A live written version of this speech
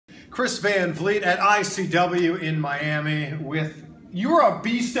Chris Van Vliet at ICW in Miami with, you're a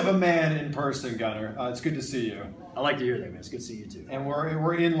beast of a man in person, Gunner. It's good to see you. I like to hear that, man. It's good to see you too. And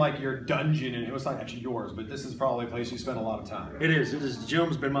we're in like your dungeon, and it's not actually yours, but this is probably a place you spend a lot of time. It is. The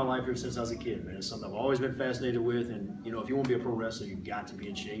gym's been my life ever since I was a kid, man. It's something I've always been fascinated with, and you know, if you want to be a pro wrestler, you've got to be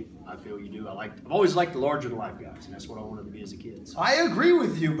in shape. I feel you do. I've always liked the larger than life guys, and that's what I wanted to be as a kid. So. I agree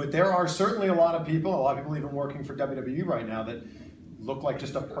with you, but there are certainly a lot of people even working for WWE right now that look like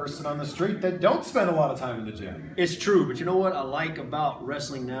just a person on the street that don't spend a lot of time in the gym. It's true, but you know what I like about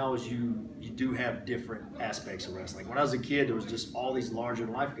wrestling now is you do have different aspects of wrestling. When I was a kid, there was just all these larger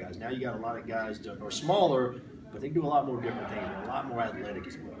than life guys. Now you got a lot of guys that are smaller, but they do a lot more different things. They're a lot more athletic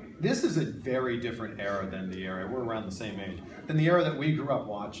as well. This is a very different era than the era, we're around the same age, than the era that we grew up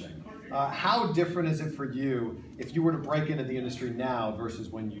watching. How different is it for you if you were to break into the industry now versus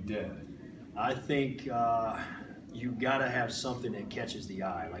when you did? I think you gotta have something that catches the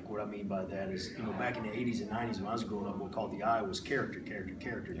eye. Like what I mean by that is, you know, back in the 80s and 90s when I was growing up, what called the eye was character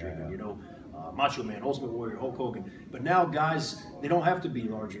driven. Yeah. You know, Macho Man, Ultimate Warrior, Hulk Hogan. But now guys, they don't have to be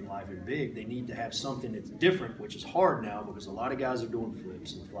larger than life and big. They need to have something that's different, which is hard now because a lot of guys are doing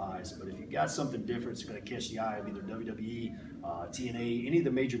flips and flies. But if you got something different, it's gonna catch the eye of either WWE, TNA, any of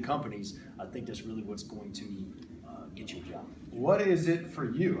the major companies. I think that's really what's going to get you a job. What is it for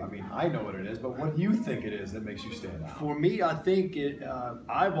you? I mean, I know what it is, but what do you think it is that makes you stand out? For me, I think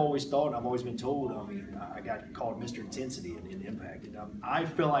I've always thought, I've always been told, I mean, I got called Mr. Intensity in Impact. And I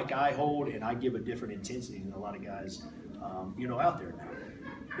feel like I hold and I give a different intensity than a lot of guys, you know, out there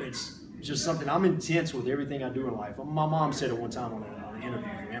now. It's just something, I'm intense with everything I do in life. My mom said it one time on an interview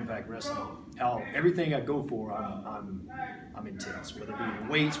for Impact Wrestling, how everything I go for, I'm intense. Whether it be in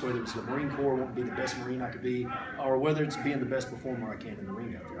the weights, whether it's the Marine Corps, want to be the best Marine I could be, or whether it's being the best performer I can in the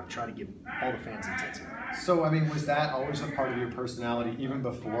ring out there. I try to give all the fans intensity. So, I mean, was that always a part of your personality even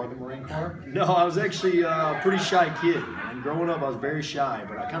before the Marine Corps? No, I was actually a pretty shy kid, man. Growing up, I was very shy,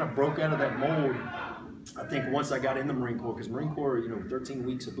 but I kind of broke out of that mold. I think once I got in the Marine Corps, because Marine Corps, you know, 13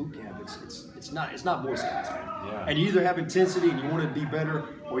 weeks of boot camp, it's not Boy Scouts, man. Yeah. And you either have intensity and you want to be better,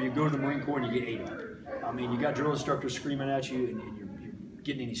 or you go to the Marine Corps and you get 8 of it. I mean, you got drill instructors screaming at you, and you're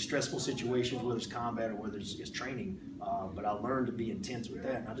getting any stressful situations, whether it's combat or whether it's training. But I learned to be intense with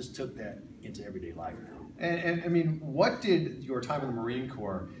that, and I just took that into everyday life now. And I mean, what did your time in the Marine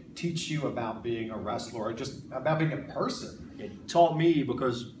Corps teach you about being a wrestler, or just about being a person? It taught me,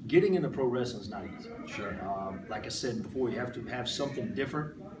 because getting into pro wrestling is not easy. Sure. Like I said before, you have to have something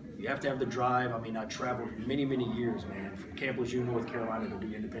different. You have to have the drive. I mean, I traveled many years, man, from Camp Lejeune, North Carolina, to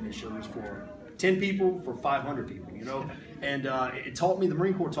do independent shows for 10 people, for 500 people, you know? And it taught me, the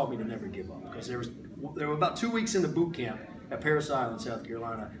Marine Corps taught me to never give up, because there were about 2 weeks in the boot camp at Parris Island, South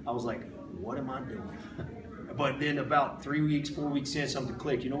Carolina. I was like, what am I doing? But then about 3 weeks, 4 weeks in, something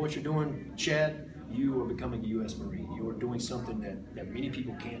clicked. You know what you're doing, Chad? You are becoming a U.S. Marine. You are doing something that many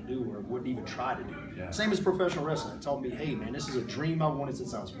people can't do or wouldn't even try to do. Yeah. Same as professional wrestling. It taught me, hey, man, this is a dream I wanted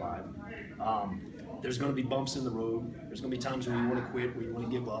since I was 5. There's going to be bumps in the road. There's going to be times when you want to quit, where you want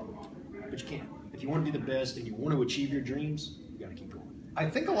to give up, but you can't. If you want to be the best and you want to achieve your dreams, you got to keep going. I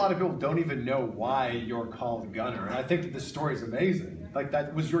think a lot of people don't even know why you're called Gunner, and I think that this story is amazing. Like,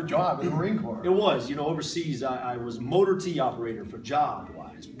 that was your job in the Marine Corps. It was. You know, overseas, I was motor T operator for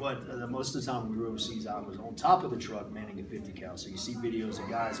job-wise, but most of the time when we were overseas, I was on top of the truck manning a 50 cal. So you see videos of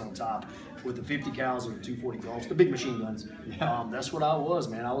guys on top with the 50 cals or the 240 Golfs, the big machine guns. Yeah. That's what I was,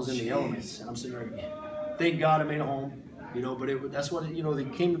 man. I was in the elements, and I'm sitting there. Thank God I made a home. You know, but that's what, you know, they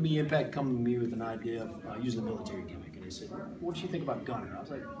came to me, Impact come to me with an idea of using the military gimmick. And they said, what do you think about Gunner? I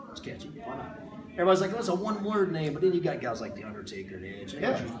was like, it's catchy, why not? Everybody's like, well, it's a one-word name, but then you got guys like The Undertaker and Edge. They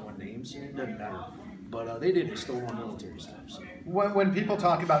just use one name, so it doesn't matter. But they stole my military stuff. So. When people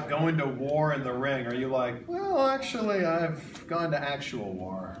talk about going to war in the ring, are you like, well, actually, I've gone to actual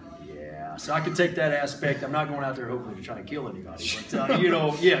war? Yeah, so I can take that aspect. I'm not going out there hopefully to try to kill anybody. But, you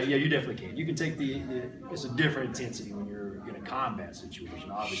know, yeah, you definitely can. You can take it's a different intensity when you're in a combat situation,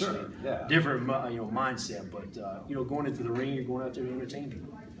 obviously. Sure, yeah. Different, you know, mindset. But, you know, going into the ring, you're going out there to entertain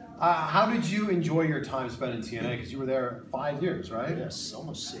people. How did you enjoy your time spent in TNA? Because you were there 5 years, right? Yes,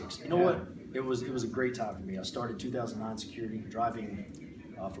 almost 6. You know what? It was a great time for me. I started 2009 security, driving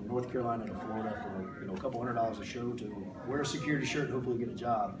from North Carolina to Florida for a couple $100 a show to wear a security shirt and hopefully get a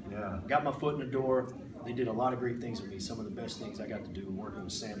job. Yeah. Got my foot in the door. They did a lot of great things with me. Some of the best things I got to do, working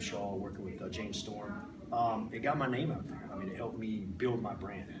with Sam Shaw, working with James Storm. It got my name out there. I mean, it helped me build my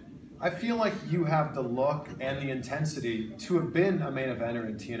brand. I feel like you have the look and the intensity to have been a main eventer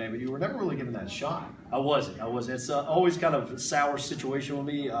in TNA, but you were never really given that shot. I wasn't. It's always kind of a sour situation with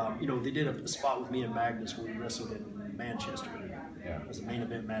me. You know, they did a spot with me and Magnus where we wrestled in Manchester. Yeah. was a main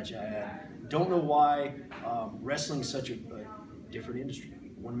event match I had. Don't know why wrestling's such a different industry.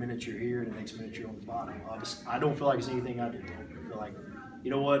 1 minute you're here, and the next minute you're on the bottom. I don't feel like it's anything I did. I feel like, you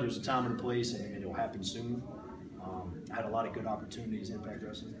know what, there's a time and a place, and it'll happen soon. I had a lot of good opportunities in Impact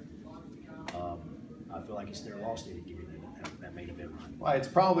Wrestling. I feel like it's their loss day to give me that main event run. Well, it's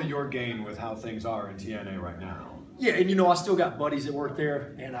probably your gain with how things are in TNA right now. Yeah, and you know, I still got buddies that work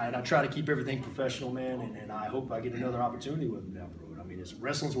there, and I try to keep everything professional, man, and I hope I get another opportunity with them down the road. I mean,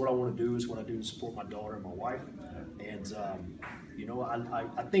 wrestling's what I want to do. It's what I do to support my daughter and my wife. And, you know,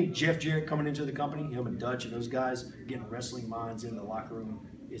 I think Jeff Jarrett coming into the company, him and Dutch and those guys, getting wrestling minds in the locker room,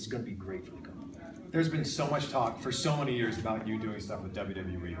 it's going to be great for the company. There's been so much talk for so many years about you doing stuff with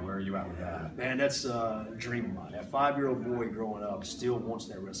WWE. Where are you at with that? Man, that's a dream of mine. That 5-year-old boy growing up still wants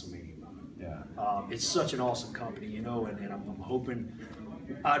that WrestleMania moment. Yeah. It's such an awesome company, you know, and I'm hoping.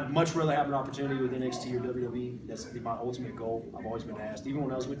 I'd much rather have an opportunity with NXT or WWE. That's my ultimate goal. I've always been asked, even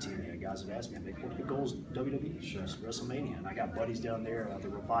when I was with TNA, guys have asked me, what are the goals WWE? Sure. It's WrestleMania. And I got buddies down there at the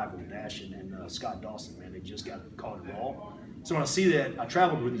Revival, Dash and Scott Dawson, man. They just got called Raw. So when I see that, I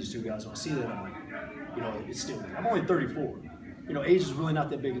traveled with these two guys. When I see that, I'm like, you know, it's still, I'm only 34. You know, age is really not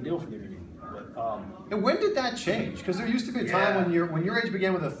that big a deal for them anymore. But, and when did that change? Because there used to be a time when your age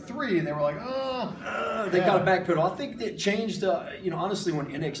began with a 3, and they were like, oh. They got a backpedal. I think that changed, you know, honestly, when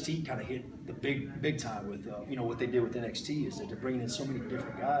NXT kind of hit the big time with, you know, what they did with NXT is that they're bringing in so many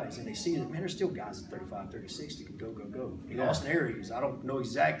different guys, and they see that, man, there's still guys at 35, 36 that can go. You know, Austin Aries, I don't know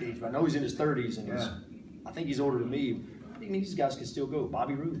exact age, but I know he's in his 30s, and I think he's older than me. I think these guys can still go.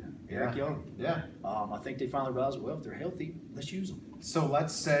 Bobby Roode, Eric Young. Yeah. I think they finally realized, well, if they're healthy, let's use them. So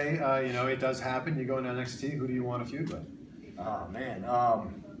let's say, you know, it does happen. You go into NXT. Who do you want to feud with? Oh, man.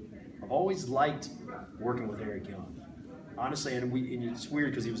 I've always liked working with Eric Young. Honestly, and it's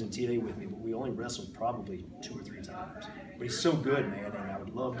weird because he was in TNA with me, but we only wrestled probably 2 or 3 times. But he's so good, man, and I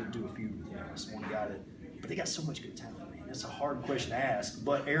would love to do a feud with him. He's one guy but they got so much good talent, man. That's a hard question to ask,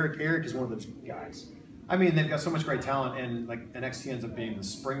 but Eric is one of those guys. I mean, they've got so much great talent, and like NXT ends up being the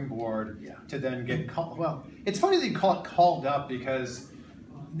springboard to then get called. Well, it's funny that you call it called up because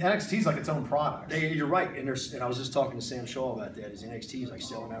NXT is like its own product. You're right, and I was just talking to Sam Shaw about that. Is NXT is like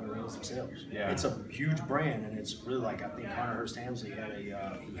selling out arenas themselves. Yeah. It's a huge brand, and it's really like I think Hunter Hearst Helmsley had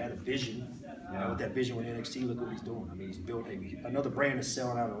a vision. With that vision with NXT, look what he's doing. I mean, he's built another brand is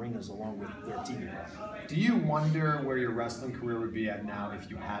selling out arenas along with their TV product. Do you wonder where your wrestling career would be at now if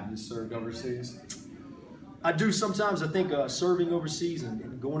you hadn't served overseas? I do sometimes. I think serving overseas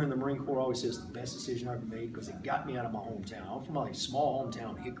and going in the Marine Corps, I always say it's the best decision I ever made because it got me out of my hometown. I'm from a small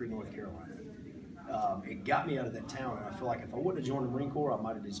hometown, Hickory, North Carolina. It got me out of that town, and I feel like if I wouldn't have joined the Marine Corps, I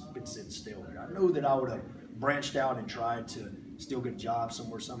might have just been sitting still there. I know that I would have branched out and tried to still get a job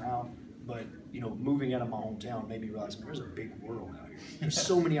somewhere somehow, but you know, moving out of my hometown made me realize there's a big world out here. There's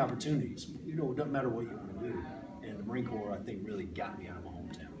so many opportunities. You know, it doesn't matter what you want to do, and the Marine Corps, I think, really got me out of my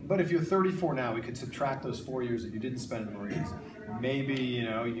hometown. But if you're 34 now, we could subtract those 4 years that you didn't spend in the Marines. Maybe, you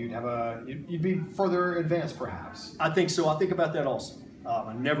know, you'd be further advanced, perhaps. I think so. I think about that also.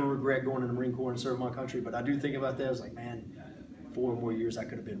 I never regret going to the Marine Corps and serving my country, but I do think about that. I was like, man, 4 more years I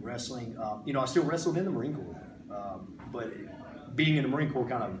could have been wrestling. You know, I still wrestled in the Marine Corps, but being in the Marine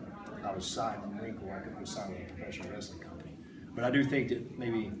Corps I was signed in the Marine Corps. I could have signed with a professional wrestling company. But I do think that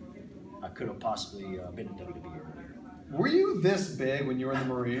maybe I could have possibly been in WWE earlier. Were you this big when you were in the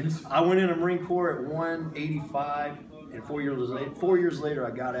Marines? I went in the Marine Corps at 185, and 4 years later,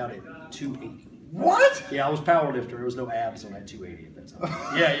 I got out at 280. What? Yeah, I was powerlifter. There was no abs on that 280 at that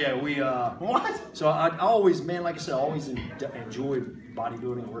time. We what? So I always, man, like I said, I always enjoyed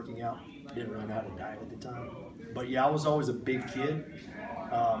bodybuilding, working out. Didn't really know how to diet at the time, but yeah, I was always a big kid.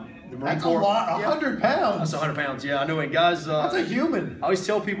 The Marine That's Corps, a lot. 100 pounds. That's 100 pounds. Yeah, I know. And guys, that's a human. I always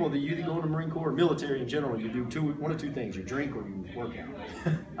tell people that you either go in the Marine Corps or military in general, you do one of 2 things: you drink or you work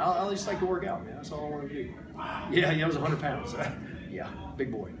out. I just like to work out, man. That's all I want to do. Wow. Yeah, I was 100 pounds. Yeah,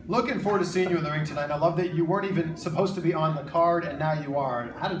 big boy. Looking forward to seeing you in the ring tonight. I love that you weren't even supposed to be on the card, and now you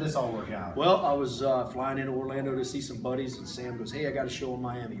are. How did this all work out? Well, I was flying into Orlando to see some buddies, and Sam goes, "Hey, I got a show in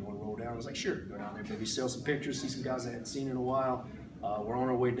Miami. You want to roll down?" I was like, "Sure." Go down there, maybe sell some pictures, see some guys I hadn't seen in a while. We're on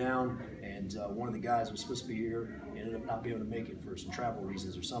our way down, and one of the guys was supposed to be here ended up not being able to make it for some travel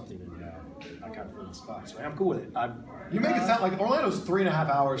reasons or something, and I kind of filled the spot. So I'm cool with it. You make it sound like Orlando's 3.5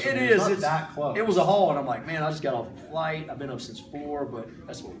 hours. It is. It's that close. It was a haul, and I'm like, man, I just got off a flight. I've been up since 4, but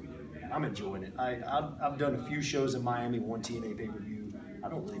that's what we do, man. I'm enjoying it. I've done a few shows in Miami, 1 TNA pay-per-view. I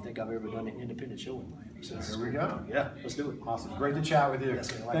don't really think I've ever done an independent show in Miami. So here we go. Yeah, let's do it. Awesome. Great to chat with you.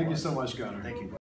 Yes, Thank you so much, Gunner. Thank you.